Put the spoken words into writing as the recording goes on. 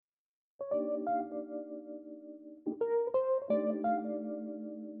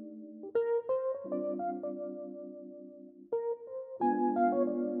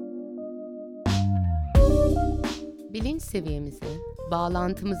Bilinç seviyemizi,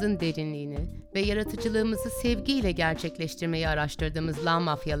 bağlantımızın derinliğini ve yaratıcılığımızı sevgiyle gerçekleştirmeyi araştırdığımız La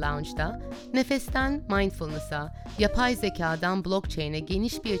Mafya Lounge'da, nefesten mindfulness'a, yapay zekadan blockchain'e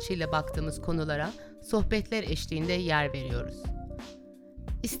geniş bir açıyla baktığımız konulara sohbetler eşliğinde yer veriyoruz.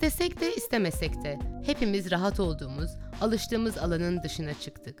 İstesek de istemesek de hepimiz rahat olduğumuz, alıştığımız alanın dışına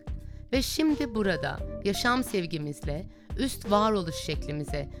çıktık. Ve şimdi burada yaşam sevgimizle, üst varoluş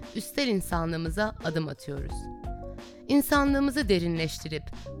şeklimize, üstel insanlığımıza adım atıyoruz. İnsanlığımızı derinleştirip,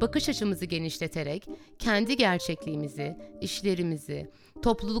 bakış açımızı genişleterek, kendi gerçekliğimizi, işlerimizi,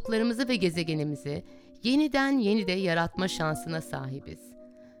 topluluklarımızı ve gezegenimizi yeniden yaratma şansına sahibiz.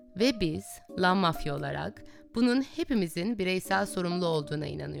 Ve biz, La Mafya olarak, bunun hepimizin bireysel sorumlu olduğuna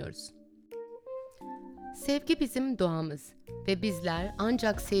inanıyoruz. Sevgi bizim doğamız ve bizler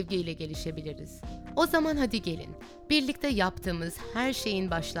ancak sevgiyle gelişebiliriz. O zaman hadi gelin, birlikte yaptığımız her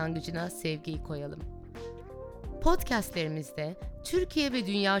şeyin başlangıcına sevgiyi koyalım. Podcastlerimizde Türkiye ve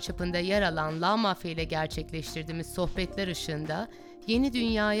dünya çapında yer alan La Mafya ile gerçekleştirdiğimiz sohbetler ışığında yeni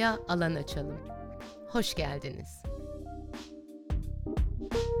dünyaya alan açalım. Hoş geldiniz.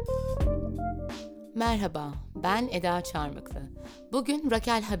 Merhaba, ben Eda Çarmıklı. Bugün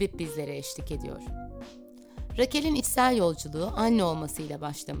Rakel Habib bizlere eşlik ediyor. Rakel'in içsel yolculuğu anne olmasıyla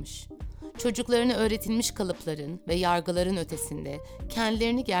başlamış. Çocuklarını öğretilmiş kalıpların ve yargıların ötesinde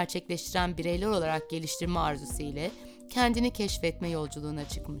kendilerini gerçekleştiren bireyler olarak geliştirme arzusu ile kendini keşfetme yolculuğuna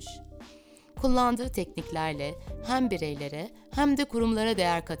çıkmış. Kullandığı tekniklerle hem bireylere hem de kurumlara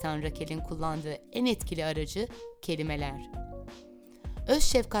değer katan Rakel'in kullandığı en etkili aracı kelimeler. Öz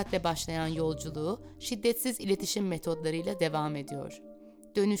şefkatle başlayan yolculuğu şiddetsiz iletişim metodlarıyla devam ediyor.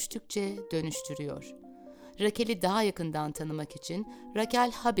 Dönüştükçe dönüştürüyor. Rakel'i daha yakından tanımak için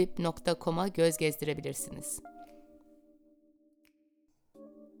rakelhabib.com'a göz gezdirebilirsiniz.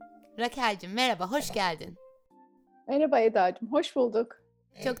 Rakel'cim merhaba, hoş geldin. Merhaba Eda'cığım, hoş bulduk.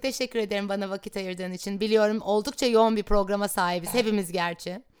 Çok teşekkür ederim bana vakit ayırdığın için. Biliyorum oldukça yoğun bir programa sahibiz, hepimiz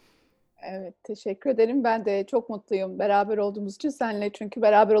gerçi. Evet, teşekkür ederim. Ben de çok mutluyum beraber olduğumuz için seninle. Çünkü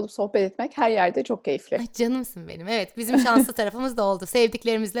beraber olup sohbet etmek her yerde çok keyifli. Ay canımsın benim. Evet, bizim şanslı tarafımız da oldu.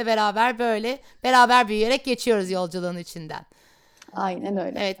 Sevdiklerimizle beraber böyle beraber büyüyerek geçiyoruz yolculuğun içinden. Aynen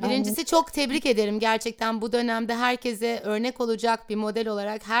öyle. Evet, birincisi çok tebrik ederim. Gerçekten bu dönemde herkese örnek olacak bir model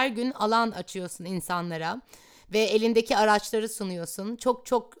olarak her gün alan açıyorsun insanlara. Ve elindeki araçları sunuyorsun. Çok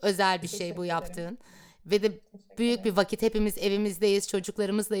çok özel bir şey bu yaptığın. Ve de büyük bir vakit hepimiz evimizdeyiz,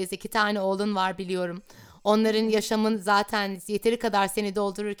 çocuklarımızdayız. 2 tane oğlun var biliyorum. Onların yaşamın zaten yeteri kadar seni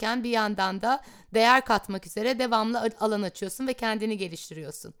doldururken bir yandan da değer katmak üzere devamlı alan açıyorsun ve kendini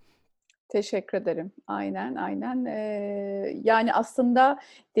geliştiriyorsun. Teşekkür ederim. Aynen. Yani aslında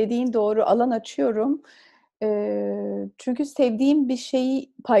dediğin doğru, alan açıyorum. Çünkü sevdiğim bir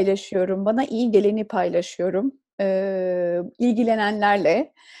şeyi paylaşıyorum. Bana iyi geleni paylaşıyorum.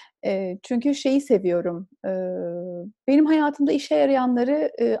 İlgilenenlerle. Çünkü şeyi seviyorum. Benim hayatımda işe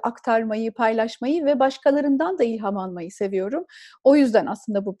yarayanları aktarmayı, paylaşmayı ve başkalarından da ilham almayı seviyorum. O yüzden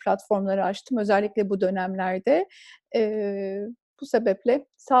aslında bu platformları açtım. Özellikle bu dönemlerde. Bu sebeple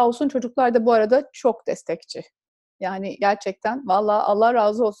sağ olsun çocuklar da bu arada çok destekçi. Yani gerçekten vallahi Allah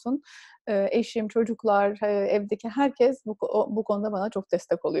razı olsun. Eşim, çocuklar, evdeki herkes bu konuda bana çok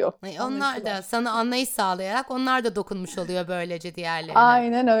destek oluyor. Onlar da sana anlayış sağlayarak onlar da dokunmuş oluyor böylece diğerlerine.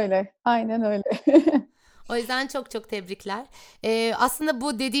 Aynen öyle. Aynen öyle. O yüzden çok çok tebrikler. Aslında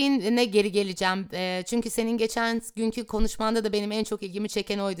bu dediğine geri geleceğim. Çünkü senin geçen günkü konuşmanda da benim en çok ilgimi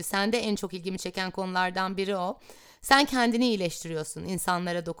çeken oydu. Sende en çok ilgimi çeken konulardan biri o. Sen kendini iyileştiriyorsun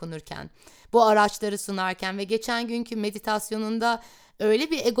insanlara dokunurken. Bu araçları sunarken ve geçen günkü meditasyonunda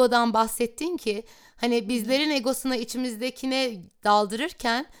öyle bir egodan bahsettin ki hani bizlerin egosuna içimizdekine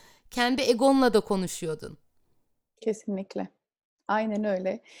daldırırken kendi egonla da konuşuyordun. Kesinlikle. Aynen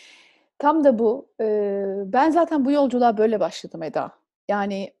öyle. Tam da bu. Ben zaten bu yolculuğa böyle başladım Eda.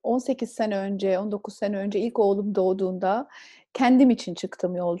 Yani 18 sene önce, 19 sene önce ilk oğlum doğduğunda kendim için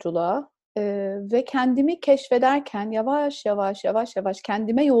çıktım yolculuğa. Ve kendimi keşfederken yavaş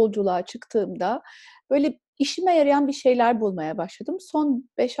kendime yolculuğa çıktığımda böyle işime yarayan bir şeyler bulmaya başladım. Son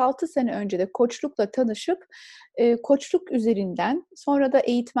 5-6 sene önce de koçlukla tanışıp koçluk üzerinden sonra da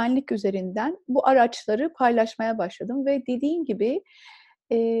eğitmenlik üzerinden bu araçları paylaşmaya başladım ve dediğin gibi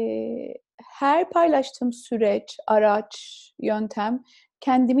her paylaştığım süreç, araç, yöntem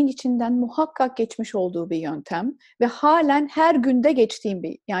kendimin içinden muhakkak geçmiş olduğu bir yöntem ve halen her günde geçtiğim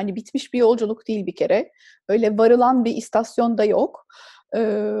yani bitmiş bir yolculuk değil bir kere. Öyle varılan bir istasyon da yok.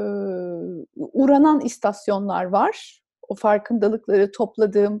 uğranan istasyonlar var. O farkındalıkları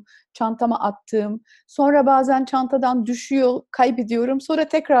topladığım, çantama attığım, sonra bazen çantadan düşüyor, kaybediyorum. Sonra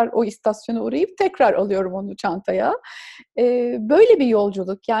tekrar o istasyona uğrayıp tekrar alıyorum onu çantaya. Böyle bir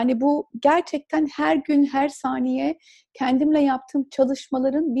yolculuk. Yani bu gerçekten her gün, her saniye kendimle yaptığım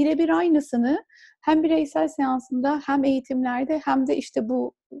çalışmaların birebir aynısını hem bireysel seansımda hem eğitimlerde hem de işte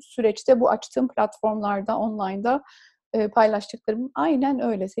bu süreçte bu açtığım platformlarda, online'da paylaştıklarım aynen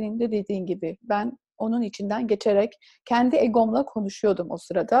öyle. Senin de dediğin gibi. Ben onun içinden geçerek kendi egomla konuşuyordum o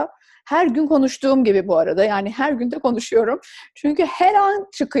sırada. Her gün konuştuğum gibi bu arada. Yani her gün de konuşuyorum. Çünkü her an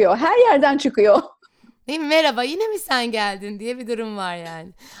çıkıyor. Her yerden çıkıyor. Değil mi? Merhaba, yine mi sen geldin diye bir durum var yani.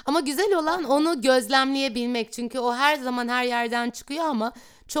 Ama güzel olan onu gözlemleyebilmek. Çünkü o her zaman her yerden çıkıyor ama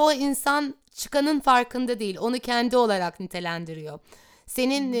çoğu insan çıkanın farkında değil. Onu kendi olarak nitelendiriyor.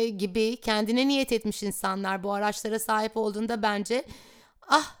 Senin gibi kendine niyet etmiş insanlar bu araçlara sahip olduğunda bence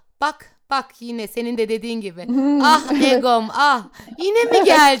ah bak bak yine senin de dediğin gibi ah Evet. egom ah yine mi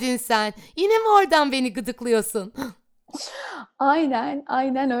geldin sen? Yine mi oradan beni gıdıklıyorsun? Aynen,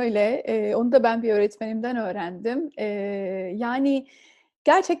 aynen öyle. Onu da ben bir öğretmenimden öğrendim. Yani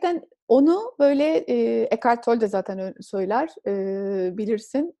gerçekten onu böyle Eckhart Tolle de zaten söyler,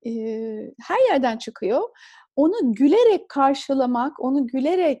 bilirsin. Her yerden çıkıyor. Onu gülerek karşılamak, onu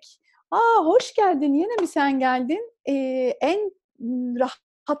gülerek, "Aa hoş geldin, yine mi sen geldin?" En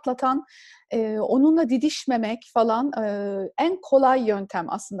rahatlatan, onunla didişmemek falan en kolay yöntem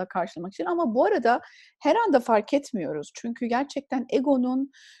aslında karşılamak için. Ama bu arada her anda fark etmiyoruz. Çünkü gerçekten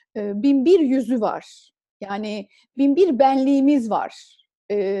egonun bin bir yüzü var. Yani bin bir benliğimiz var.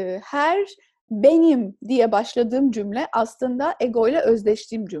 Her benim diye başladığım cümle aslında ego ile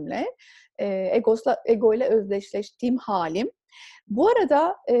özdeştiğim cümle. Ego ile özdeşleştiğim halim. Bu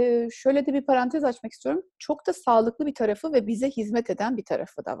arada şöyle de bir parantez açmak istiyorum. Çok da sağlıklı bir tarafı ve bize hizmet eden bir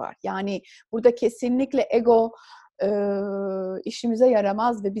tarafı da var. Yani burada kesinlikle ego işimize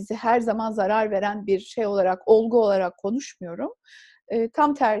yaramaz ve bize her zaman zarar veren bir şey olarak, olgu olarak konuşmuyorum.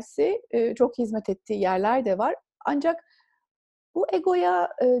 Tam tersi çok hizmet ettiği yerler de var. Ancak bu egoya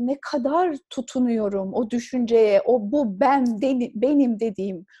ne kadar tutunuyorum, o düşünceye, o bu benim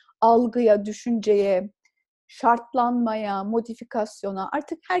dediğim algıya, düşünceye, şartlanmaya, modifikasyona,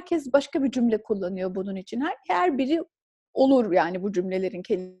 artık herkes başka bir cümle kullanıyor bunun için. Her biri olur yani bu cümlelerin,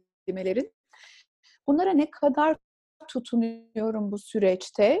 kelimelerin. Bunlara ne kadar tutunuyorum bu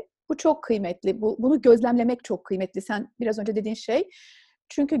süreçte? Bu çok kıymetli. Bunu gözlemlemek çok kıymetli. Sen biraz önce dediğin şey.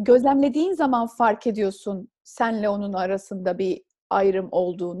 Çünkü gözlemlediğin zaman fark ediyorsun senle onun arasında bir ayrım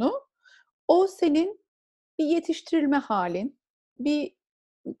olduğunu. O senin bir yetiştirilme halin, bir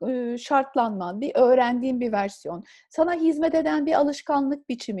şartlanman, bir öğrendiğin bir versiyon, sana hizmet eden bir alışkanlık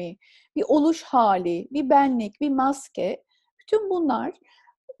biçimi, bir oluş hali, bir benlik, bir maske. Bütün bunlar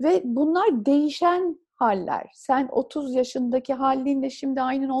ve bunlar değişen haller. Sen 30 yaşındaki halinle şimdi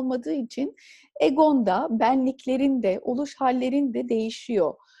aynı olmadığı için egon da, benliklerin de, oluş hallerin de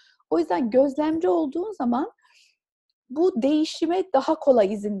değişiyor. O yüzden gözlemci olduğun zaman bu değişime daha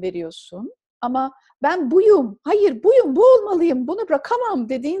kolay izin veriyorsun. Ama ben buyum, hayır buyum, bu olmalıyım, bunu bırakamam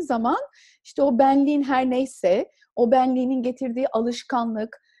dediğin zaman işte o benliğin her neyse, o benliğinin getirdiği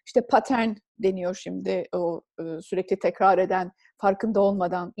alışkanlık, işte patern deniyor şimdi o sürekli tekrar eden, farkında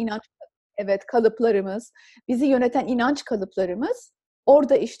olmadan inanç, evet kalıplarımız, bizi yöneten inanç kalıplarımız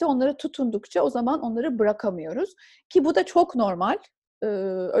orada işte onları tutundukça o zaman onları bırakamıyoruz. Ki bu da çok normal.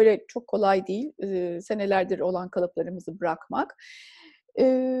 Öyle çok kolay değil senelerdir olan kalıplarımızı bırakmak.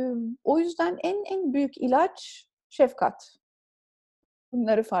 O yüzden en büyük ilaç şefkat.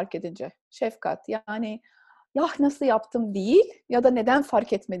 Bunları fark edince şefkat. Yani ya nasıl yaptım değil ya da neden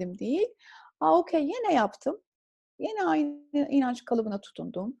fark etmedim değil. Okey yine yaptım. Yine aynı inanç kalıbına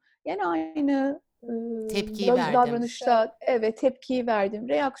tutundum. Yine aynı Tepkiyi verdim. davranışta evet tepkiyi verdim,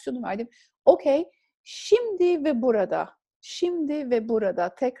 reaksiyonu verdim. Okey, şimdi ve burada, şimdi ve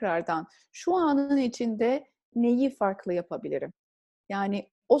burada tekrardan şu anın içinde neyi farklı yapabilirim? Yani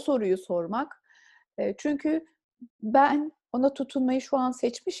o soruyu sormak. Çünkü ben ona tutunmayı şu an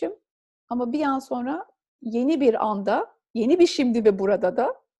seçmişim ama bir an sonra yeni bir anda, yeni bir şimdi ve burada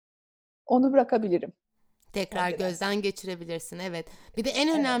da onu bırakabilirim. Tekrar gözden geçirebilirsin, evet. Bir de en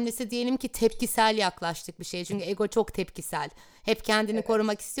Evet. önemlisi diyelim ki tepkisel yaklaştık bir şeye. Çünkü ego çok tepkisel. Hep kendini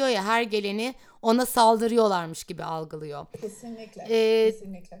korumak istiyor ya, her geleni ona saldırıyorlarmış gibi algılıyor. Kesinlikle, Ee,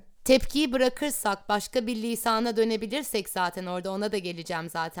 kesinlikle. Tepkiyi bırakırsak, başka bir lisana dönebilirsek zaten orada ona da geleceğim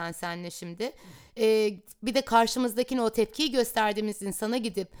zaten seninle şimdi. Bir de karşımızdakine o tepkiyi gösterdiğimiz insana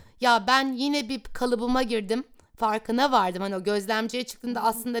gidip ya ben yine bir kalıbıma girdim, farkına vardım. Hani o gözlemciye çıktığında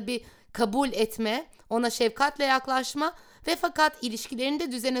aslında bir kabul etme, ona şefkatle yaklaşma Ve fakat ilişkilerini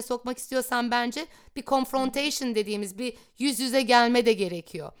de düzene sokmak istiyorsan bence bir confrontation dediğimiz bir yüz yüze gelme de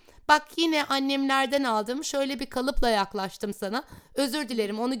gerekiyor. Bak yine annemlerden aldım, şöyle bir kalıpla yaklaştım sana. Özür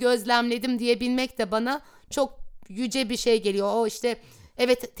dilerim, onu gözlemledim diyebilmek de bana çok yüce bir şey geliyor. O işte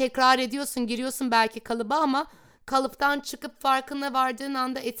evet, tekrar ediyorsun, giriyorsun belki kalıba ama kalıptan çıkıp farkına vardığın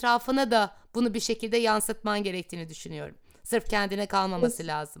anda etrafına da bunu bir şekilde yansıtman gerektiğini düşünüyorum. Sırf kendine kalmaması Kes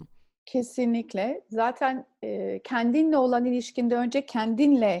lazım. Kesinlikle. Zaten, kendinle olan ilişkinde önce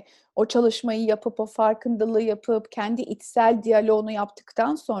kendinle o çalışmayı yapıp, o farkındalığı yapıp, kendi içsel diyaloğunu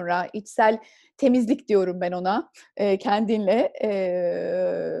yaptıktan sonra, içsel temizlik diyorum ben ona, kendinle,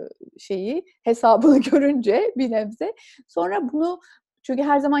 hesabını görünce bir nebze, sonra bunu çünkü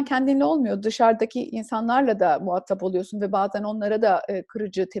her zaman kendinle olmuyor. Dışarıdaki insanlarla da muhatap oluyorsun ve bazen onlara da,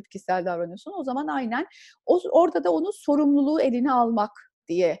 kırıcı, tepkisel davranıyorsun. O zaman aynen orada da onun sorumluluğu eline almak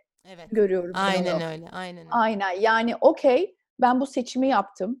diye Evet. görüyorum ben Aynen onu. öyle, aynen öyle. Aynen. Yani, okay, ben bu seçimi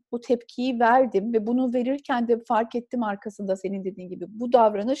yaptım, bu tepkiyi verdim ve bunu verirken de fark ettim arkasında senin dediğin gibi bu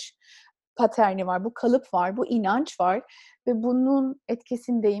davranış paterni var, bu kalıp var, bu inanç var ve bunun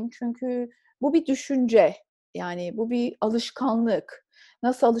etkisindeyim. Çünkü bu bir düşünce, yani, bu bir alışkanlık.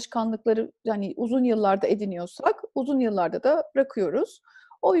 Nasıl alışkanlıkları, yani, uzun yıllarda ediniyorsak uzun yıllarda da bırakıyoruz.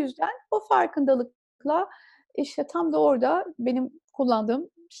 O yüzden o farkındalıkla, işte, tam da orada benim kullandığım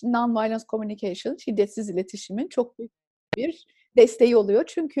non-violence communication, şiddetsiz iletişimin çok büyük bir desteği oluyor.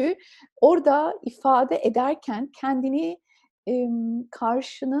 Çünkü orada ifade ederken kendini,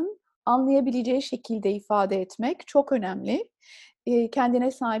 karşının anlayabileceği şekilde ifade etmek çok önemli.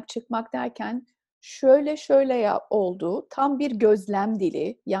 Kendine sahip çıkmak derken şöyle şöyle oldu, tam bir gözlem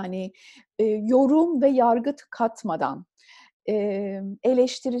dili, yani, yorum ve yargı katmadan,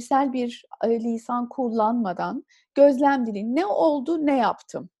 eleştirisel bir, lisan kullanmadan gözlem dili, ne oldu, ne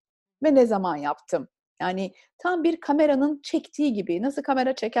yaptım ve ne zaman yaptım? Yani tam bir kameranın çektiği gibi, nasıl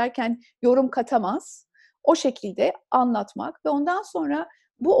kamera çekerken yorum katamaz, o şekilde anlatmak ve ondan sonra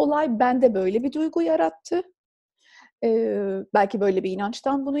bu olay bende böyle bir duygu yarattı. Belki böyle bir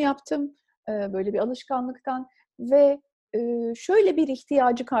inançtan bunu yaptım, böyle bir alışkanlıktan ve, şöyle bir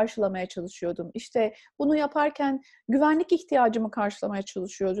ihtiyacı karşılamaya çalışıyordum. İşte, bunu yaparken güvenlik ihtiyacımı karşılamaya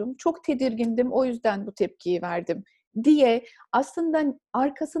çalışıyordum. Çok tedirgindim, o yüzden bu tepkiyi verdim diye aslında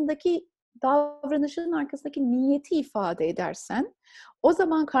arkasındaki davranışın arkasındaki niyeti ifade edersen, o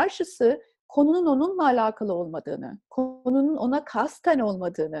zaman karşısı konunun onunla alakalı olmadığını, konunun ona kasten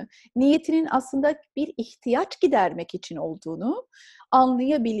olmadığını, niyetinin aslında bir ihtiyaç gidermek için olduğunu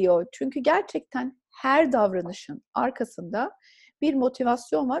anlayabiliyor. Çünkü gerçekten her davranışın arkasında bir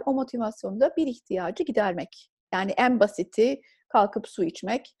motivasyon var. O motivasyon da bir ihtiyacı gidermek. Yani en basiti kalkıp su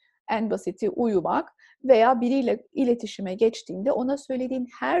içmek, en basiti uyumak veya biriyle iletişime geçtiğinde ona söylediğin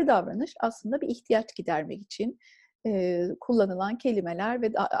her davranış aslında bir ihtiyaç gidermek için, kullanılan kelimeler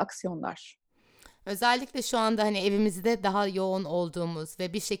ve aksiyonlar. Özellikle şu anda hani evimizde daha yoğun olduğumuz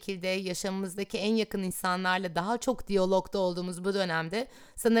ve bir şekilde yaşamımızdaki en yakın insanlarla daha çok diyalogda olduğumuz bu dönemde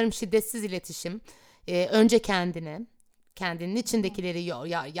sanırım şiddetsiz iletişim, önce kendinin içindekileri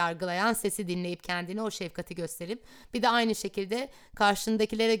yargılayan sesi dinleyip kendine o şefkati gösterip bir de aynı şekilde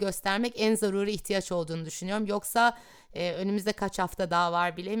karşındakilere göstermek en zaruri ihtiyaç olduğunu düşünüyorum. Yoksa önümüzde kaç hafta daha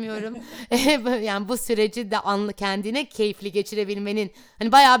var bilemiyorum. Yani bu süreci de kendine keyifli geçirebilmenin,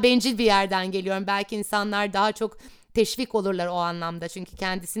 hani bayağı bencil bir yerden geliyorum. Belki insanlar daha çok teşvik olurlar o anlamda. Çünkü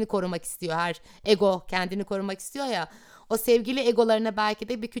kendisini korumak istiyor. Her ego kendini korumak istiyor ya. O sevgili egolarına belki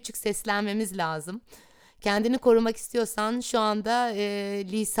de bir küçük seslenmemiz lazım. Kendini korumak istiyorsan şu anda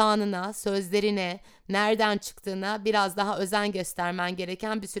lisanına, sözlerine, nereden çıktığına biraz daha özen göstermen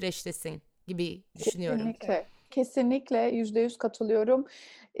gereken bir süreçtesin gibi düşünüyorum. Kesinlikle, kesinlikle %100 katılıyorum.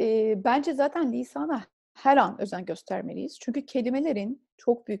 Bence zaten lisana her an özen göstermeliyiz. Çünkü kelimelerin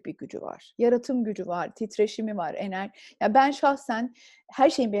çok büyük bir gücü var. Yaratım gücü var, titreşimi var, ya, ben şahsen her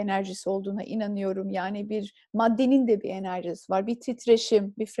şeyin bir enerjisi olduğuna inanıyorum. Yani bir maddenin de bir enerjisi var, bir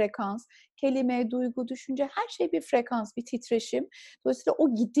titreşim, bir frekans. Kelime, duygu, düşünce her şey bir frekans, bir titreşim. Dolayısıyla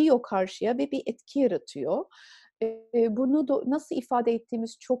o gidiyor karşıya ve bir etki yaratıyor. Bunu nasıl ifade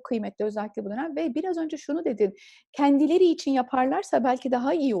ettiğimiz çok kıymetli özellikle bu dönem ve biraz önce şunu dedin, kendileri için yaparlarsa belki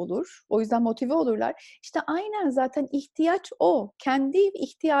daha iyi olur. O yüzden motive olurlar. İşte aynen zaten ihtiyaç o. Kendi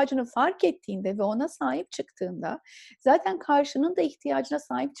ihtiyacını fark ettiğinde ve ona sahip çıktığında zaten karşının da ihtiyacına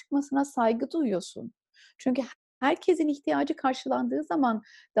sahip çıkmasına saygı duyuyorsun. Çünkü herkesin ihtiyacı karşılandığı zaman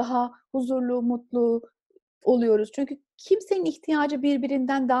daha huzurlu, mutlu oluyoruz. Çünkü kimsenin ihtiyacı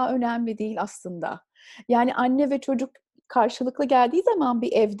birbirinden daha önemli değil aslında. Yani anne ve çocuk karşılıklı geldiği zaman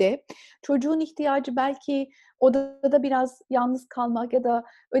bir evde çocuğun ihtiyacı belki odada biraz yalnız kalmak ya da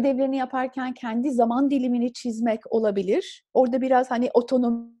ödevlerini yaparken kendi zaman dilimini çizmek olabilir. Orada biraz hani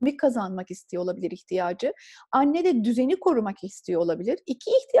otonomi kazanmak istiyor olabilir ihtiyacı. Anne de düzeni korumak istiyor olabilir. İki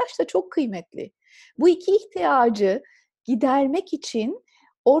ihtiyaç da çok kıymetli. Bu iki ihtiyacı gidermek için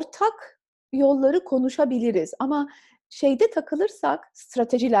ortak yolları konuşabiliriz. Ama şeyde takılırsak,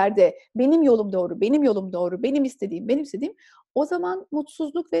 stratejilerde benim yolum doğru, benim yolum doğru, benim istediğim, o zaman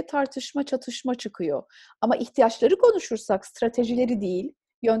mutsuzluk ve tartışma, çatışma çıkıyor. Ama ihtiyaçları konuşursak, stratejileri değil,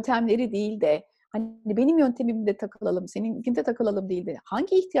 yöntemleri değil de hani benim yöntemimde takılalım, seninkinde takılalım değil de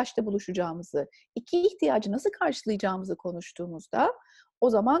hangi ihtiyaçta buluşacağımızı, iki ihtiyacı nasıl karşılayacağımızı konuştuğumuzda o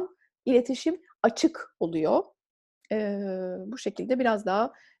zaman iletişim açık oluyor. Bu şekilde biraz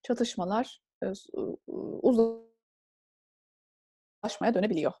daha çatışmalar uzlaşmaya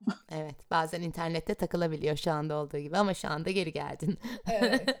dönebiliyor. Evet, bazen internette takılabiliyor şu anda olduğu gibi ama şu anda geri geldin.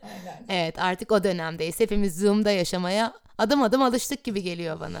 Evet, aynen. Evet, artık o dönemdeyiz. Hepimiz Zoom'da yaşamaya adım adım alıştık gibi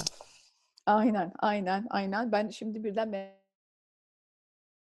geliyor bana. Aynen, aynen, aynen. Ben şimdi birden merak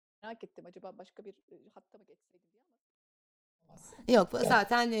ettim. Acaba başka bir hatta mı geçseydim diye ama. Yok,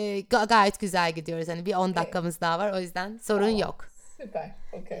 zaten gayet güzel gidiyoruz. Hani bir 10 dakikamız daha var. O yüzden sorun yok. Süper.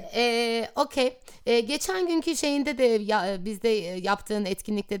 Okey. Okey. Geçen günkü şeyinde de bizde yaptığın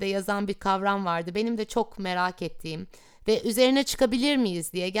etkinlikte de yazan bir kavram vardı. Benim de çok merak ettiğim ve üzerine çıkabilir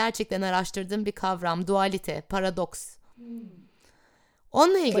miyiz diye gerçekten araştırdığım bir kavram. Dualite, paradoks.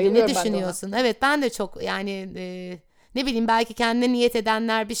 Onunla ilgili Bayılıyorum ne ben de ona. düşünüyorsun? Evet, ben de çok yani ne bileyim, belki kendine niyet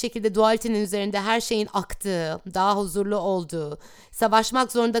edenler bir şekilde dualitenin üzerinde her şeyin aktığı, daha huzurlu olduğu,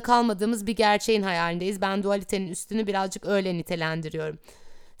 savaşmak zorunda kalmadığımız bir gerçeğin hayalindeyiz. Ben dualitenin üstünü birazcık öyle nitelendiriyorum.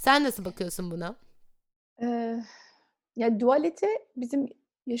 Sen nasıl bakıyorsun buna? Ee, Ya dualite bizim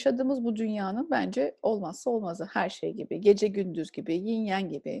yaşadığımız bu dünyanın bence olmazsa olmazı. Her şey gibi, gece gündüz gibi, yin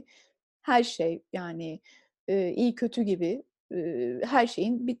yang gibi, her şey yani iyi kötü gibi her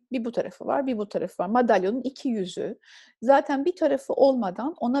şeyin bir bu tarafı var, bir bu tarafı var. Madalyonun iki yüzü. Zaten bir tarafı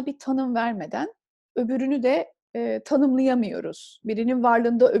olmadan, ona bir tanım vermeden öbürünü de tanımlayamıyoruz. Birinin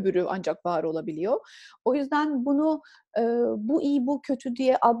varlığında öbürü ancak var olabiliyor. O yüzden bunu bu iyi, bu kötü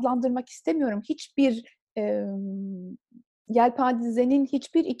diye adlandırmak istemiyorum. Hiçbir yelpazenin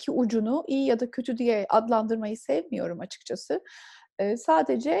hiçbir iki ucunu iyi ya da kötü diye adlandırmayı sevmiyorum açıkçası.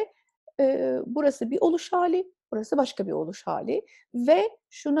 Sadece burası bir oluş hali, burası başka bir oluş hali ve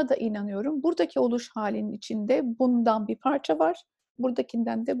şuna da inanıyorum, buradaki oluş halinin içinde bundan bir parça var,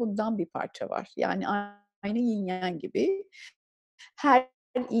 buradakinden de bundan bir parça var. Yani aynı yin yang gibi. Her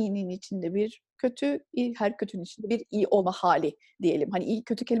iyinin içinde bir kötü, her kötünün içinde bir iyi olma hali diyelim. Hani iyi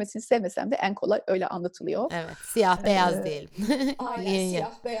kötü kelimesini sevmesem de en kolay öyle anlatılıyor. Evet, siyah beyaz Ee, diyelim. aynen Yin yang.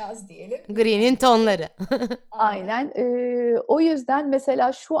 siyah beyaz diyelim. Green'in tonları. Aynen. O yüzden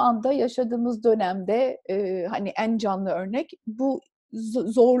mesela şu anda yaşadığımız dönemde hani en canlı örnek bu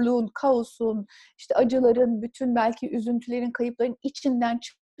zorluğun, kaosun, işte acıların, bütün belki üzüntülerin, kayıpların içinden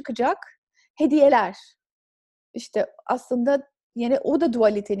çıkacak hediyeler. İşte aslında yine o da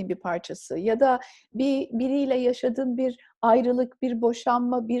dualitenin bir parçası. Ya da biriyle yaşadığın bir ayrılık, bir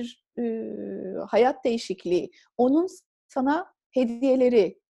boşanma, bir hayat değişikliği. Onun sana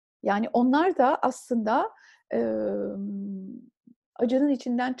hediyeleri. Yani onlar da aslında acının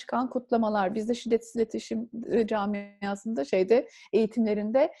içinden çıkan kutlamalar. Bizde şiddetsiz iletişim camiasında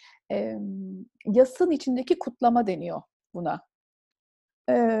eğitimlerinde yasın içindeki kutlama deniyor buna.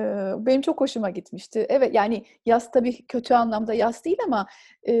 Benim çok hoşuma gitmişti. Evet, yani yas tabii kötü anlamda yas değil ama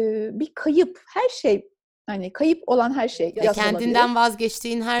bir kayıp, her şey, hani kayıp olan her şey Ve yas kendinden olabilir.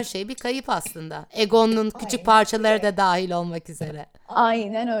 vazgeçtiğin her şey bir kayıp aslında. Egonun küçük Aynen parçaları öyle. da dahil olmak üzere.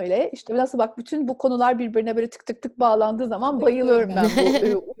 Aynen öyle. İşte nasıl bak bütün bu konular birbirine böyle tık tık tık bağlandığı zaman Bayılıyorum bayılıyorum ben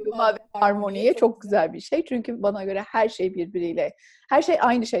ben bu bu uyuma ve harmoniye. Çok güzel bir şey. Çünkü bana göre her şey birbiriyle, her şey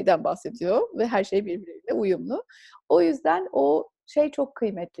aynı şeyden bahsediyor ve her şey birbiriyle uyumlu. O yüzden o şey çok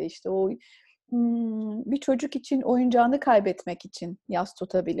kıymetli işte o bir çocuk için oyuncağını kaybetmek için yas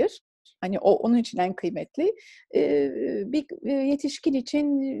tutabilir. Hani o onun için en kıymetli. Bir yetişkin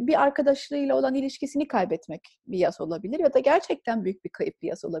için bir arkadaşlığıyla olan ilişkisini kaybetmek bir yas olabilir ya da gerçekten büyük bir kayıp bir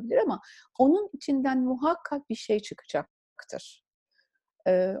yas olabilir ama onun içinden muhakkak bir şey çıkacaktır.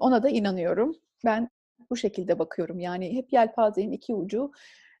 Ona da inanıyorum. Ben bu şekilde bakıyorum. Yani hep yelpazenin iki ucu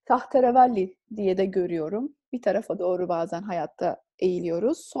tahterevalli diye de görüyorum. Bir tarafa doğru bazen hayatta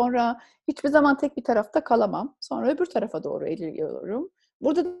eğiliyoruz. Sonra hiçbir zaman tek bir tarafta kalamam. Sonra öbür tarafa doğru eğiliyorum.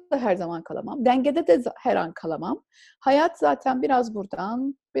 Burada da her zaman kalamam. Dengede de her an kalamam. Hayat zaten biraz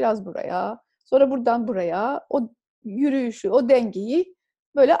buradan, biraz buraya, sonra buradan buraya o yürüyüşü, o dengeyi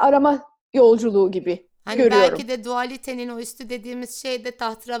böyle arama yolculuğu gibi. Hani görüyorum. belki de dualitenin o üstü dediğimiz şey de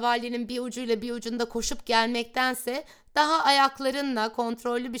tahtravalinin bir ucuyla bir ucunda koşup gelmektense daha ayaklarınla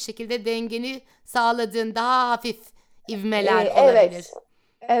kontrollü bir şekilde dengeni sağladığın daha hafif ivmeler Evet. olabilir.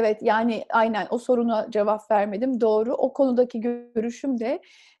 Evet, yani aynen o soruna cevap vermedim. Doğru. O konudaki görüşüm de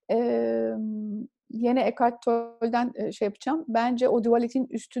yine Eckhart Tolle'den şey yapacağım. Bence o dualitenin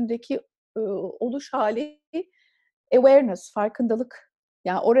üstündeki oluş hali awareness, farkındalık.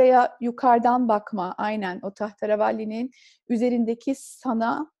 Yani oraya yukarıdan bakma, aynen o tahterevallinin üzerindeki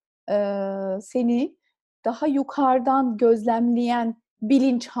sana seni daha yukarıdan gözlemleyen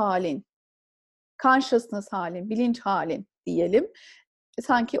bilinç halin, consciousness halin, bilinç halin diyelim.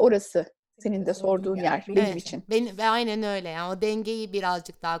 Sanki orası senin de sorduğun yer benim Evet, için. ve aynen öyle, yani o dengeyi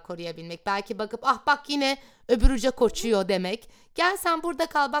birazcık daha koruyabilmek. Belki bakıp ah bak yine öbür uca koşuyor demek. Gel sen burada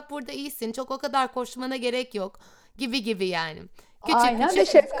kal, bak burada iyisin, çok o kadar koşmana gerek yok gibi gibi yani. Küçük Aynen ve küçük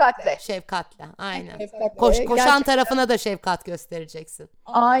şefkatle. şefkatle, aynen. Şefkatle. Koşan tarafına da şefkat göstereceksin.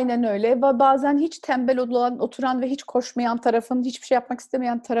 Aynen öyle. Ve bazen hiç tembel olan, oturan ve hiç koşmayan tarafın, hiçbir şey yapmak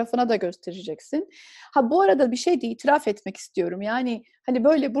istemeyen tarafına da göstereceksin. Ha bu arada bir şey de itiraf etmek istiyorum. Yani hani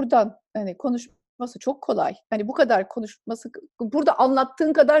böyle buradan hani konuşması çok kolay. Hani bu kadar konuşması, burada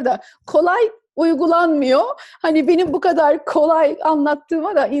anlattığın kadar da kolay uygulanmıyor. Hani benim bu kadar kolay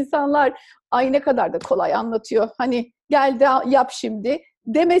anlattığıma da insanlar ay ne kadar da kolay anlatıyor. Hani gel de yap şimdi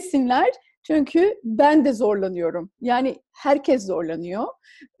demesinler. Çünkü ben de zorlanıyorum. Yani herkes zorlanıyor.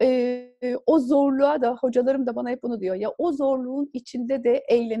 O zorluğa da hocalarım da bana hep bunu diyor. Ya o zorluğun içinde de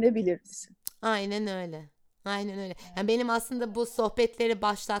eğlenebilir misin? Aynen öyle. Aynen öyle. Yani benim aslında bu sohbetleri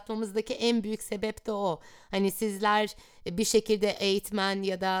başlatmamızdaki en büyük sebep de o. Hani sizler bir şekilde eğitmen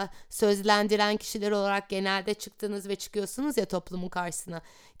ya da sözlendiren kişiler olarak genelde çıktınız ve çıkıyorsunuz ya toplumun karşısına.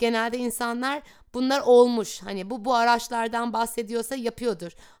 Genelde insanlar bunlar olmuş. Hani bu araçlardan bahsediyorsa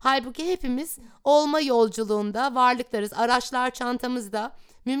yapıyordur. Halbuki hepimiz olma yolculuğunda varlıklarız. Araçlar çantamızda.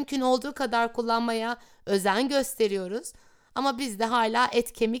 Mümkün olduğu kadar kullanmaya özen gösteriyoruz. Ama biz de hala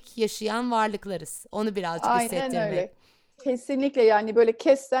et kemik yaşayan varlıklarız. Onu birazcık Aynen hissettirmek. öyle. Kesinlikle yani böyle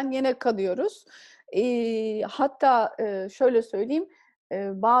kessen yine kalıyoruz. Hatta şöyle söyleyeyim,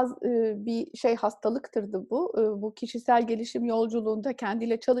 bazı bir şey hastalıktırdı bu. Bu kişisel gelişim yolculuğunda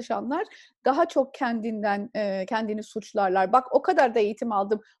kendiyle çalışanlar daha çok kendini suçlarlar. Bak o kadar da eğitim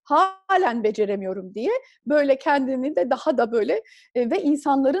aldım, halen beceremiyorum diye böyle kendini de daha da böyle ve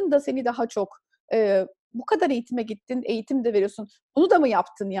insanların da seni daha çok bu kadar eğitime gittin, eğitim de veriyorsun, bunu da mı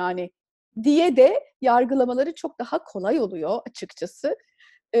yaptın yani? Diye de yargılamaları çok daha kolay oluyor açıkçası.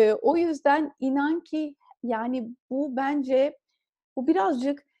 O yüzden inan ki yani bu bence bu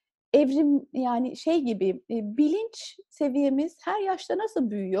birazcık evrim yani şey gibi bilinç seviyemiz her yaşta nasıl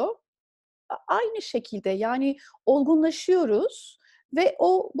büyüyor? Aynı şekilde yani olgunlaşıyoruz ve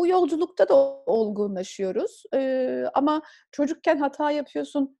bu yolculukta da olgunlaşıyoruz. Ama çocukken hata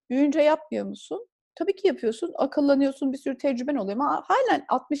yapıyorsun, büyüyünce yapmıyor musun? Tabii ki yapıyorsun, akıllanıyorsun, bir sürü tecrüben oluyor ama hâlen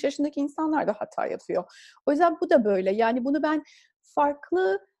 60 yaşındaki insanlar da hata yapıyor. O yüzden bu da böyle. Yani bunu ben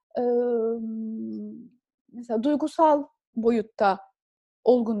farklı, mesela duygusal boyutta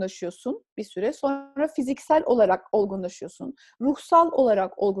olgunlaşıyorsun bir süre. Sonra fiziksel olarak olgunlaşıyorsun. Ruhsal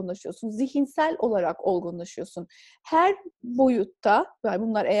olarak olgunlaşıyorsun. Zihinsel olarak olgunlaşıyorsun. Her boyutta, yani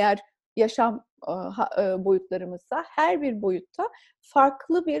bunlar eğer yaşam boyutlarımızsa her bir boyutta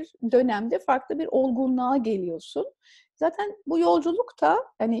farklı bir dönemde farklı bir olgunluğa geliyorsun. Zaten bu yolculuk da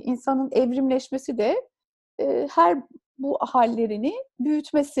hani insanın evrimleşmesi de her bu hallerini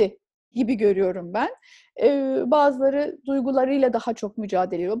büyütmesi gibi görüyorum ben. Bazıları duygularıyla daha çok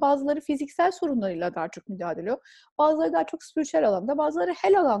mücadele ediyor. Bazıları fiziksel sorunlarıyla daha çok mücadele ediyor. Bazıları daha çok spiritüel alanda, bazıları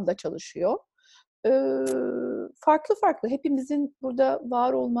her alanda çalışıyor. Eee, Farklı farklı. Hepimizin burada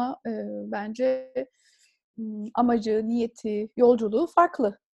var olma bence amacı, niyeti, yolculuğu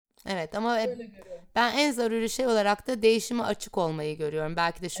farklı. Evet ama ben en zaruri şey olarak da değişime açık olmayı görüyorum.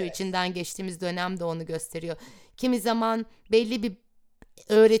 Belki de şu içinden geçtiğimiz dönem de onu gösteriyor. Kimi zaman belli bir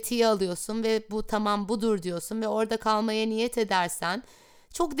öğretiyi alıyorsun ve bu tamam budur diyorsun ve orada kalmaya niyet edersen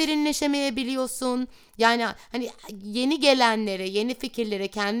çok derinleşemeyebiliyorsun. Yani hani yeni gelenlere, yeni fikirlere,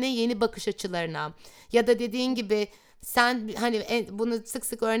 kendine yeni bakış açılarına ya da dediğin gibi sen hani bunu sık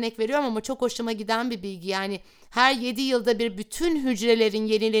sık örnek veriyorum ama çok hoşuma giden bir bilgi. Yani her 7 yılda bir bütün hücrelerin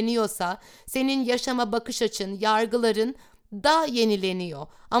yenileniyorsa senin yaşama bakış açın, yargıların da yenileniyor.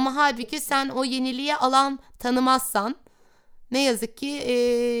 Ama halbuki sen o yeniliğe alan tanımazsan ne yazık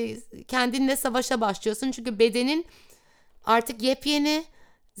ki kendinle savaşa başlıyorsun. Çünkü bedenin artık yepyeni,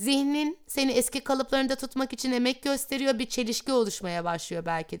 zihnin seni eski kalıplarında tutmak için emek gösteriyor. Bir çelişki oluşmaya başlıyor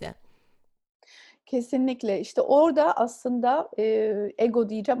belki de. Kesinlikle. İşte orada aslında, ego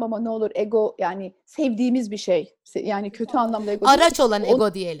diyeceğim ama ne olur ego yani sevdiğimiz bir şey. Yani kötü anlamda ego değil. Araç olan O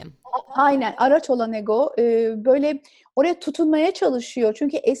ego diyelim. Aynen, araç olan ego, böyle oraya tutunmaya çalışıyor.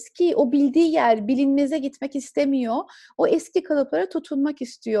 Çünkü eski, o bildiği yer, bilinmeze gitmek istemiyor. O eski kalıplara tutunmak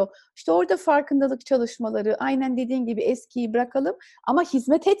istiyor. İşte orada farkındalık çalışmaları, aynen dediğin gibi eskiyi bırakalım ama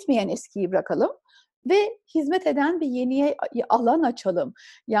hizmet etmeyen eskiyi bırakalım ve hizmet eden bir yeniye alan açalım.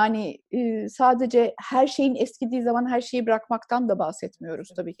 Yani, sadece her şeyin eskidiği zaman her şeyi bırakmaktan da bahsetmiyoruz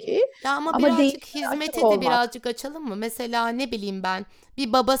tabii ki Ya ama ama birazcık değişime açık hizmete de olmak. birazcık açalım mı? Mesela ne bileyim ben,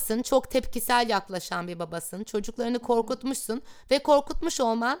 bir babasın, çok tepkisel yaklaşan bir babasın. Çocuklarını korkutmuşsun ve korkutmuş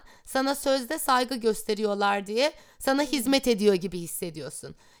olman sana sözde saygı gösteriyorlar diye sana hizmet ediyor gibi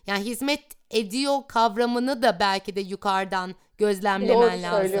hissediyorsun. Yani hizmet ediyor kavramını da belki de yukarıdan Doğru gözlemlemen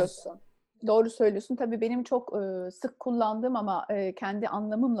lazım. söylüyorsun. Doğru söylüyorsun. Tabii benim çok, sık kullandığım ama, kendi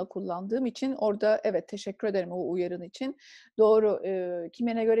anlamımla kullandığım için orada evet, teşekkür ederim o uyarın için. Doğru,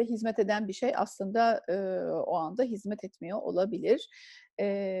 kimine göre hizmet eden bir şey aslında, o anda hizmet etmiyor olabilir.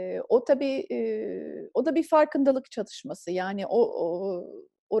 O tabii, o da bir farkındalık çalışması. Yani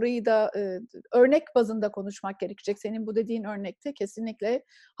orayı da, örnek bazında konuşmak gerekecek. Senin bu dediğin örnekte kesinlikle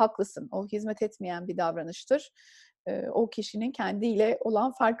haklısın. O hizmet etmeyen bir davranıştır. O kişinin kendiyle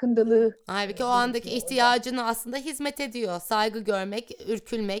olan farkındalığı, Halbuki o andaki gerekiyor orada. ihtiyacını aslında hizmet ediyor. Saygı görmek,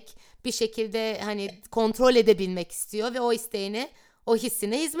 ürkülmek, bir şekilde hani kontrol edebilmek istiyor ve o isteğine, o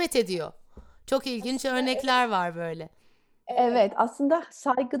hissine hizmet ediyor. Çok ilginç örnekler var böyle. Evet, aslında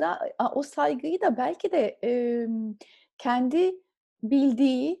saygıda o saygıyı da belki de, kendi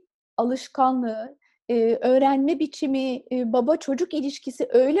bildiği, alışkanlığı, öğrenme biçimi, baba çocuk ilişkisi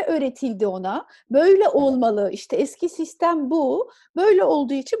öyle öğretildi ona, böyle olmalı, işte eski sistem bu, böyle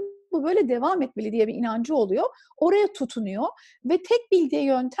olduğu için bu böyle devam etmeli diye bir inancı oluyor. Oraya tutunuyor ve tek bildiği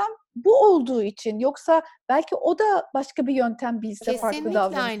yöntem bu olduğu için yoksa belki o da başka bir yöntem bilse farklı Kesinlikle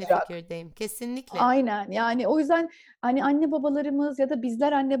aynı davranacak. fikirdeyim. Kesinlikle. Aynen. Yani, o yüzden, hani, anne babalarımız ya da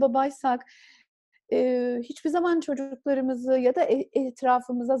bizler anne babaysak, hiçbir zaman çocuklarımızı ya da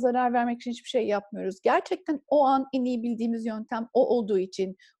etrafımıza zarar vermek için hiçbir şey yapmıyoruz. Gerçekten o an en iyi bildiğimiz yöntem o olduğu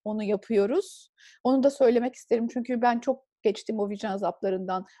için onu yapıyoruz. Onu da söylemek isterim çünkü ben çok geçtim o vicdan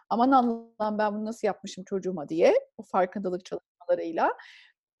azaplarından. "Aman Allah'ım, ben bunu nasıl yapmışım çocuğuma?" diye o farkındalık çalışmalarıyla.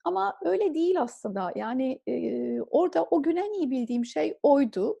 Ama öyle değil aslında. Yani, orada o gün en iyi bildiğim şey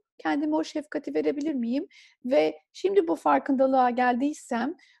oydu. Kendime o şefkati verebilir miyim? Ve şimdi bu farkındalığa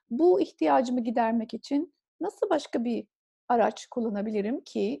geldiysem bu ihtiyacımı gidermek için nasıl başka bir araç kullanabilirim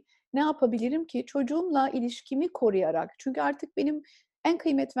ki? Ne yapabilirim ki? Çocuğumla ilişkimi koruyarak. Çünkü artık benim en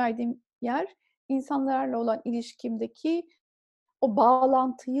kıymet verdiğim yer insanlarla olan ilişkimdeki o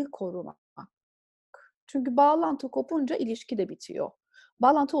bağlantıyı korumak. Çünkü bağlantı kopunca ilişki de bitiyor.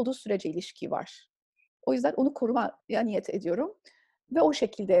 Bağlantı olduğu sürece ilişki var. O yüzden onu korumaya niyet ediyorum ve o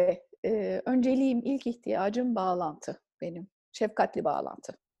şekilde, önceliğim, ilk ihtiyacım bağlantı benim. Şefkatli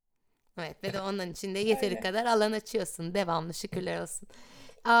bağlantı. Evet ve de onun için de yeteri kadar alan açıyorsun. Devamlı şükürler olsun.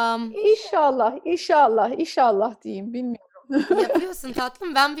 Am, İnşallah, inşallah, inşallah diyeyim, bilmiyorum. yapıyorsun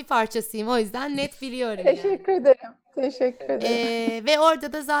tatlım. Ben bir parçasıyım. O yüzden net biliyorum yani. Teşekkür ederim, teşekkür ederim. Ve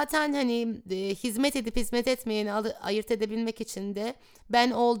orada da zaten hani hizmet edip hizmet etmeyeni ayırt edebilmek için de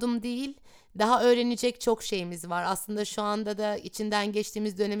ben oldum değil, daha öğrenecek çok şeyimiz var. Aslında şu anda da içinden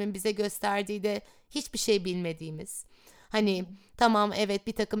geçtiğimiz dönemin bize gösterdiği de hiçbir şey bilmediğimiz. Hani tamam evet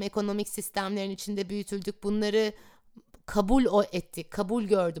bir takım ekonomik sistemlerin içinde büyütüldük, bunları ettik, kabul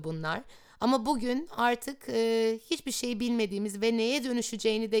gördü bunlar. Ama bugün artık hiçbir şey bilmediğimiz ve neye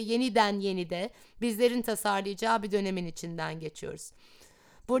dönüşeceğini de yeniden bizlerin tasarlayacağı bir dönemin içinden geçiyoruz.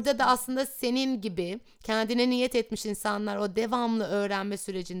 Burada da aslında senin gibi kendine niyet etmiş insanlar, o devamlı öğrenme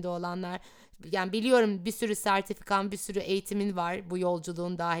sürecinde olanlar, yani biliyorum bir sürü sertifikan, bir sürü eğitimin var bu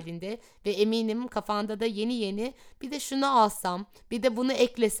yolculuğun dahilinde ve eminim kafanda da yeni bir de şunu alsam, bir de bunu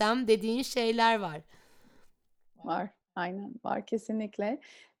eklesem dediğin şeyler var. Var, aynen var kesinlikle.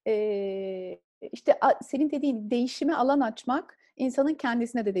 İşte, senin dediğin değişime alan açmak, insanın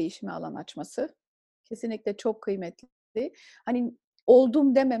kendisine de değişime alan açması. Kesinlikle çok kıymetli. Hani,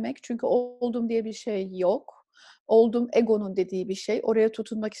 oldum dememek çünkü oldum diye bir şey yok. Oldum egonun dediği bir şey. Oraya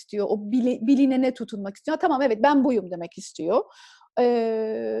tutunmak istiyor. O bilinene tutunmak istiyor. Ha, tamam, evet, ben buyum demek istiyor.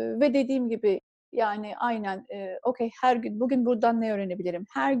 Ve dediğim gibi, yani, aynen, okay, her gün bugün buradan ne öğrenebilirim?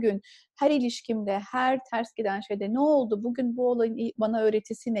 Her gün her ilişkimde, her ters giden şeyde "Ne oldu? Bugün bu olayın bana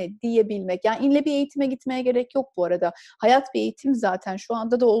öğretisi ne?" diyebilmek. Yani ille bir eğitime gitmeye gerek yok bu arada. Hayat bir eğitim zaten. Şu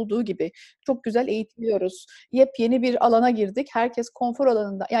anda da olduğu gibi. Çok güzel eğitiliyoruz. Yepyeni bir alana girdik. Herkes konfor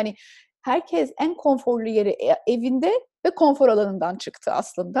alanında. Yani herkes en konforlu yeri evinde ve konfor alanından çıktı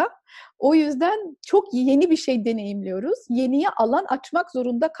aslında. O yüzden çok yeni bir şey deneyimliyoruz. Yeniye alan açmak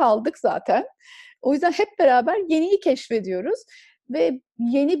zorunda kaldık zaten. O yüzden hep beraber yeniyi keşfediyoruz ve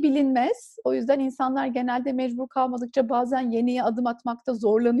yeni bilinmez. O yüzden insanlar genelde mecbur kalmadıkça bazen yeniye adım atmakta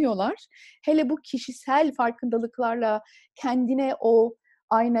zorlanıyorlar. Hele bu kişisel farkındalıklarla kendine o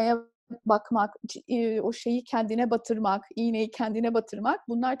aynaya bakmak, o şeyi kendine batırmak, iğneyi kendine batırmak,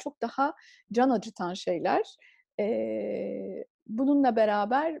 bunlar çok daha can acıtan şeyler. Bununla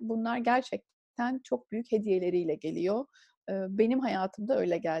beraber bunlar gerçekten çok büyük hediyeleriyle geliyor. Benim hayatımda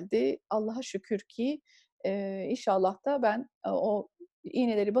öyle geldi. Allah'a şükür ki inşallah da ben o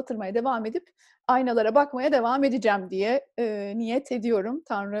iğneleri batırmaya devam edip aynalara bakmaya devam edeceğim diye niyet ediyorum.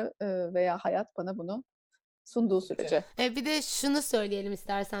 Tanrı veya hayat bana bunu sunduğu sürece. Bir de şunu söyleyelim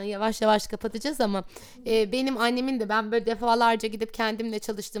istersen, yavaş yavaş kapatacağız ama benim annemin de, ben böyle defalarca gidip kendimle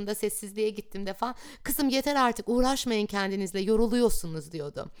çalıştığımda, sessizliğe gittiğimde falan, kızım yeter artık, uğraşmayın kendinizle, yoruluyorsunuz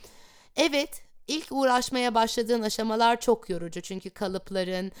diyordu. Evet, ilk uğraşmaya başladığın aşamalar çok yorucu, çünkü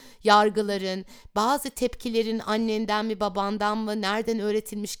kalıpların, yargıların, bazı tepkilerin annenden mi babandan mı, nereden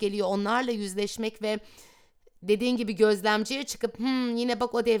öğretilmiş geliyor, onlarla yüzleşmek ve dediğin gibi gözlemciye çıkıp yine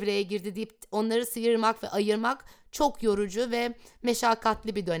bak o devreye girdi deyip onları sıyırmak ve ayırmak çok yorucu ve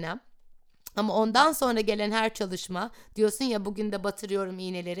meşakkatli bir dönem. Ama ondan sonra gelen her çalışma, diyorsun ya bugün de batırıyorum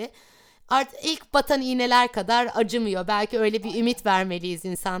iğneleri, artık ilk batan iğneler kadar acımıyor. Belki öyle bir ümit vermeliyiz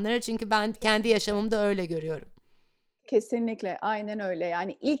insanlara, çünkü ben kendi yaşamımda öyle görüyorum. Kesinlikle, aynen öyle.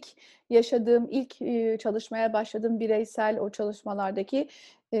 Yani ilk yaşadığım, ilk çalışmaya başladığım bireysel o çalışmalardaki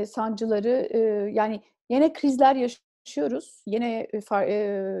sancıları, yani yine krizler yaşıyoruz. Yine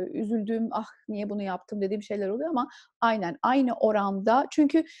üzüldüğüm, ah niye bunu yaptım dediğim şeyler oluyor ama aynen aynı oranda.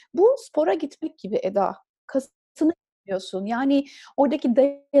 Çünkü bu spora gitmek gibi Eda. Kasını geliştiriyorsun. Yani oradaki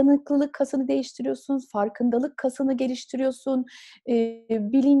dayanıklılık kasını değiştiriyorsun, farkındalık kasını geliştiriyorsun,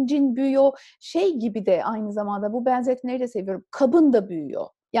 bilincin büyüyor. Şey gibi de aynı zamanda, bu benzetmeleri de seviyorum, kabın da büyüyor.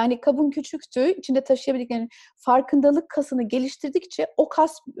 Yani kabın küçüktü, içinde taşıyabildiklerin farkındalık kasını geliştirdikçe o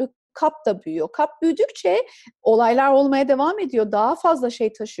kap da büyüyor. Kap büyüdükçe olaylar olmaya devam ediyor. Daha fazla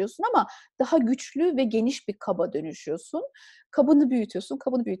şey taşıyorsun ama daha güçlü ve geniş bir kaba dönüşüyorsun. Kabını büyütüyorsun,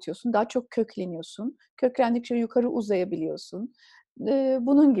 kabını büyütüyorsun. Daha çok kökleniyorsun. Köklendikçe yukarı uzayabiliyorsun.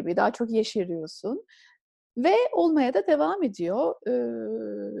 Bunun gibi daha çok yeşeriyorsun. Ve olmaya da devam ediyor.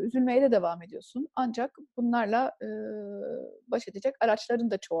 Üzülmeye de devam ediyorsun. Ancak bunlarla baş edecek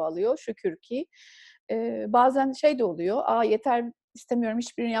araçların da çoğalıyor şükür ki. Bazen şey de oluyor, aa yeter istemiyorum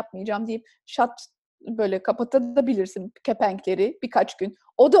hiçbirini yapmayacağım deyip böyle kapatabilirsin kepenkleri birkaç gün.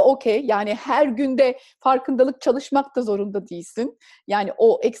 O da okey. Yani her günde farkındalık çalışmak da zorunda değilsin. Yani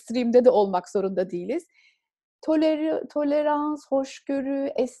o ekstremde de olmak zorunda değiliz. Tolerans,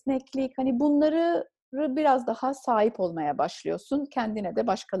 hoşgörü, esneklik, hani bunları biraz daha sahip olmaya başlıyorsun. Kendine de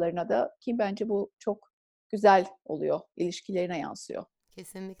başkalarına da, ki bence bu çok güzel oluyor. İlişkilerine yansıyor.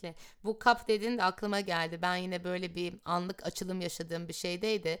 Kesinlikle. Bu kap dediğin de aklıma geldi. Ben yine böyle bir anlık açılım yaşadığım bir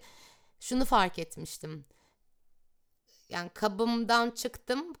şeydeydi. Şunu fark etmiştim. Yani kabımdan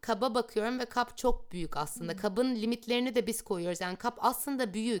çıktım, kaba bakıyorum ve kap çok büyük aslında. Kabın limitlerini de biz koyuyoruz. Yani kap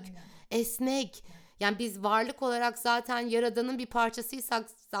aslında büyük, esnek. Yani biz varlık olarak zaten Yaradan'ın bir parçasıysak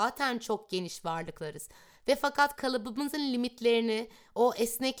zaten çok geniş varlıklarız. Ve fakat kalıbımızın limitlerini, o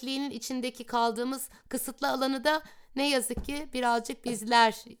esnekliğinin içindeki kaldığımız kısıtlı alanı da ne yazık ki birazcık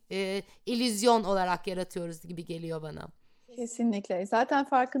bizler illüzyon olarak yaratıyoruz gibi geliyor bana. Kesinlikle. Zaten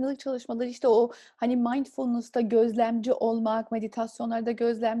farkındalık çalışmaları işte o hani mindfulness'ta gözlemci olmak, meditasyonlarda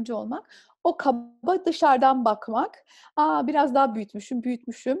gözlemci olmak, o kaba dışarıdan bakmak. Aa biraz daha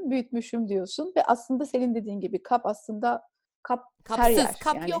büyütmüşüm diyorsun ve aslında senin dediğin gibi kap aslında her Kapsız, yer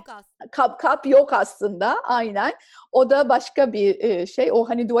kap yani. yok aslında. Kap yok aslında aynen. O da başka bir şey. O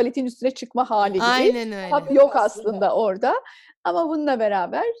hani tuvaletin üstüne çıkma hali gibi. Aynen öyle. Kap yok aslında orada. Ama bununla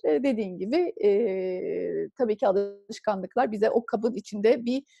beraber dediğin gibi tabii ki alışkanlıklar bize o kabın içinde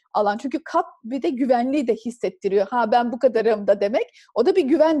bir alan. Çünkü kap bir de güvenliği de hissettiriyor. Ha ben bu kadarım da demek. O da bir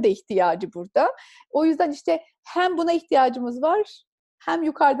güven de ihtiyacı burada. O yüzden işte hem buna ihtiyacımız var, hem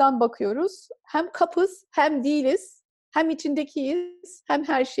yukarıdan bakıyoruz, hem kapız, hem değiliz, hem içindekiyiz, hem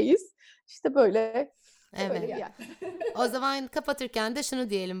her şeyiz. İşte böyle. Evet. Yani. O zaman kapatırken de şunu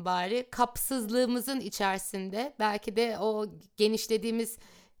diyelim bari. Kapsızlığımızın içerisinde, belki de o genişlediğimiz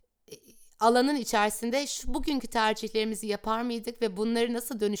alanın içerisinde bugünkü tercihlerimizi yapar mıydık ve bunları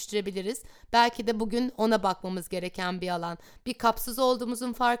nasıl dönüştürebiliriz? Belki de bugün ona bakmamız gereken bir alan. Bir kapsız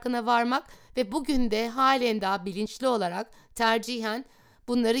olduğumuzun farkına varmak ve bugün de halen daha bilinçli olarak tercihen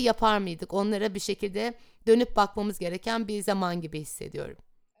bunları yapar mıydık? Onlara bir şekilde dönüp bakmamız gereken bir zaman gibi hissediyorum.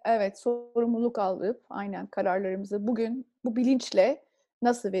 Evet, sorumluluk alıp aynen kararlarımızı bugün bu bilinçle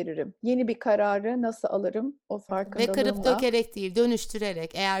nasıl veririm? Yeni bir kararı nasıl alırım o Ve kırıp farkındalığımla? dökerek değil,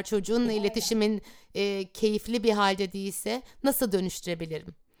 dönüştürerek. Eğer çocuğunla Aynen, iletişimin keyifli bir halde değilse nasıl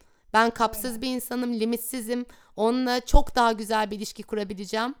dönüştürebilirim? Ben kapsız aynen. bir insanım, limitsizim. Onunla çok daha güzel bir ilişki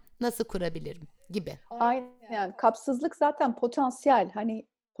kurabileceğim. Nasıl kurabilirim? Gibi. Aynen. Kapsızlık zaten potansiyel. Hani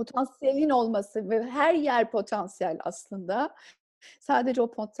potansiyelin olması ve her yer potansiyel aslında. Sadece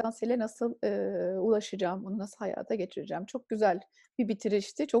o potansiyele nasıl, ulaşacağım, bunu nasıl hayata geçireceğim? Çok güzel bir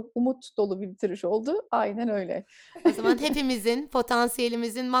bitirişti. Çok umut dolu bir bitiriş oldu. Aynen öyle. O zaman hepimizin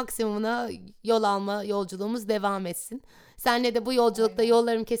potansiyelimizin maksimumuna yol alma yolculuğumuz devam etsin. Senle de bu yolculukta Aynen.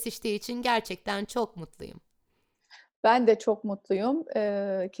 yollarım kesiştiği için gerçekten çok mutluyum. Ben de çok mutluyum.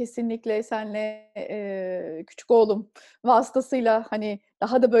 Kesinlikle senle, küçük oğlum vasıtasıyla, hani,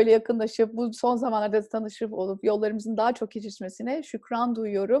 daha da böyle yakınlaşıp, bu son zamanlarda tanışıp olup yollarımızın daha çok kesişmesine şükran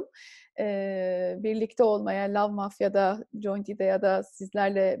duyuyorum. Birlikte olmaya, Love Mafya'da, Jointy'de ya da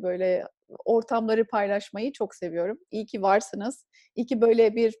sizlerle böyle ortamları paylaşmayı çok seviyorum. İyi ki varsınız. İyi ki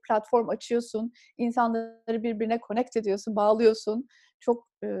böyle bir platform açıyorsun, insanları birbirine connect ediyorsun, bağlıyorsun. Çok,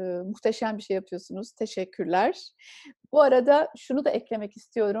 muhteşem bir şey yapıyorsunuz. Teşekkürler. Bu arada şunu da eklemek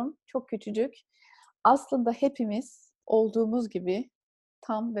istiyorum, çok küçücük. Aslında hepimiz olduğumuz gibi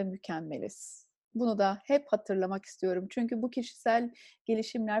tam ve mükemmeliz. Bunu da hep hatırlamak istiyorum. Çünkü bu kişisel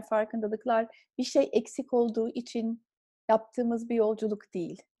gelişimler, farkındalıklar bir şey eksik olduğu için yaptığımız bir yolculuk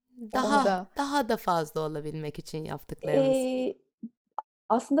değil. Onu Daha da daha da fazla olabilmek için yaptıklarımız. eee,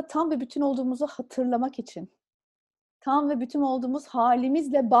 aslında tam ve bütün olduğumuzu hatırlamak için. Tam ve bütün olduğumuz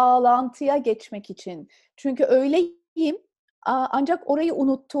hâlimizle bağlantıya geçmek için. Çünkü öyleyim, ancak orayı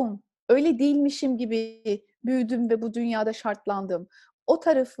unuttum. Öyle değilmişim gibi büyüdüm ve bu dünyada şartlandım. O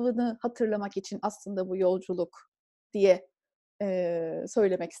tarafını hatırlamak için aslında bu yolculuk diye,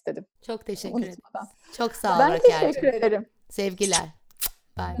 söylemek istedim Çok teşekkür unutmadan. ederiz. Çok sağ ol Ben teşekkür Rakel'cim. ederim. Sevgiler.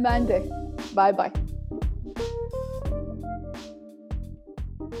 Bye. Ben de. Baybay.